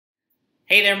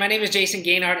Hey there, my name is Jason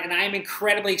Gaynard, and I am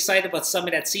incredibly excited about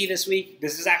Summit at Sea this week.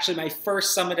 This is actually my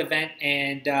first Summit event,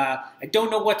 and I don't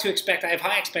know what to expect. I have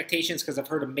high expectations because I've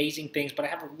heard amazing things, but I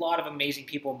have a lot of amazing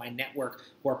people in my network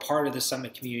who are part of the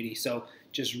Summit community, so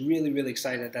just really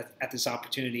excited at this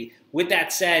opportunity. With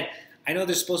that said, I know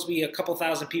there's supposed to be a couple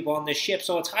thousand people on this ship,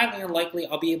 so it's highly unlikely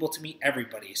I'll be able to meet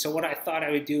everybody. So what I thought I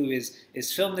would do is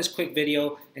film this quick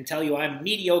video and tell you I'm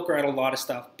mediocre at a lot of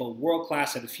stuff, but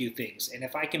world-class at a few things. And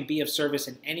if I can be of service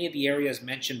in any of the areas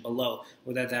mentioned below,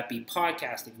 whether that be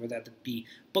podcasting, whether that be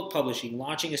book publishing,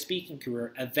 launching a speaking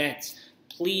career, events,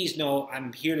 please know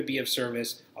I'm here to be of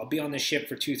service. I'll be on the ship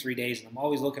for 2-3 days, and I'm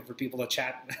always looking for people to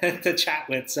chat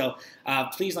with. So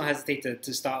please don't hesitate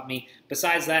to stop me.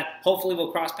 Besides that, hopefully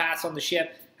we'll cross paths on the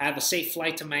ship. Have a safe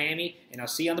flight to Miami, and I'll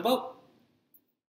see you on the boat.